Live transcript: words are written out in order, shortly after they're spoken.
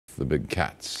the big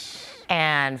cats.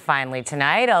 And finally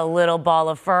tonight, a little ball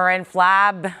of fur and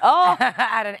flab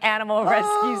at an animal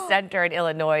rescue center in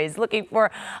Illinois is looking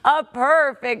for a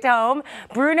perfect home.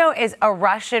 Bruno is a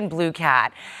Russian blue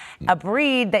cat, a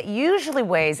breed that usually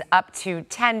weighs up to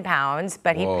 10 pounds,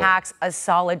 but he packs a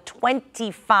solid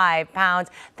 25 pounds.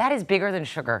 That is bigger than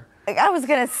sugar. I was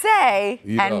going to say.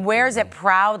 And wears it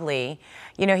proudly.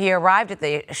 You know, he arrived at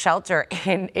the shelter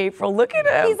in April. Look at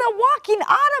him. He's a walking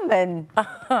ottoman.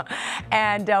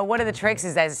 And one of the tricks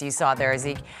is, as you saw there, is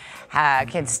he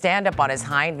can stand up on his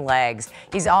hind legs.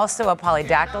 He's also a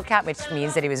polydactyl cat, which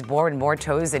means that he was born with more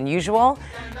toes than usual.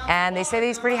 And they say that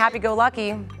he's pretty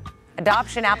happy-go-lucky.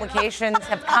 Adoption applications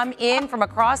have come in from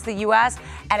across the U.S.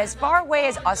 and as far away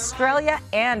as Australia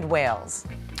and Wales.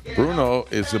 Bruno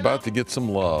is about to get some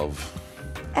love.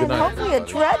 And hopefully a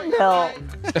treadmill.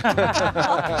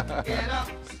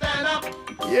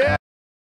 Yeah.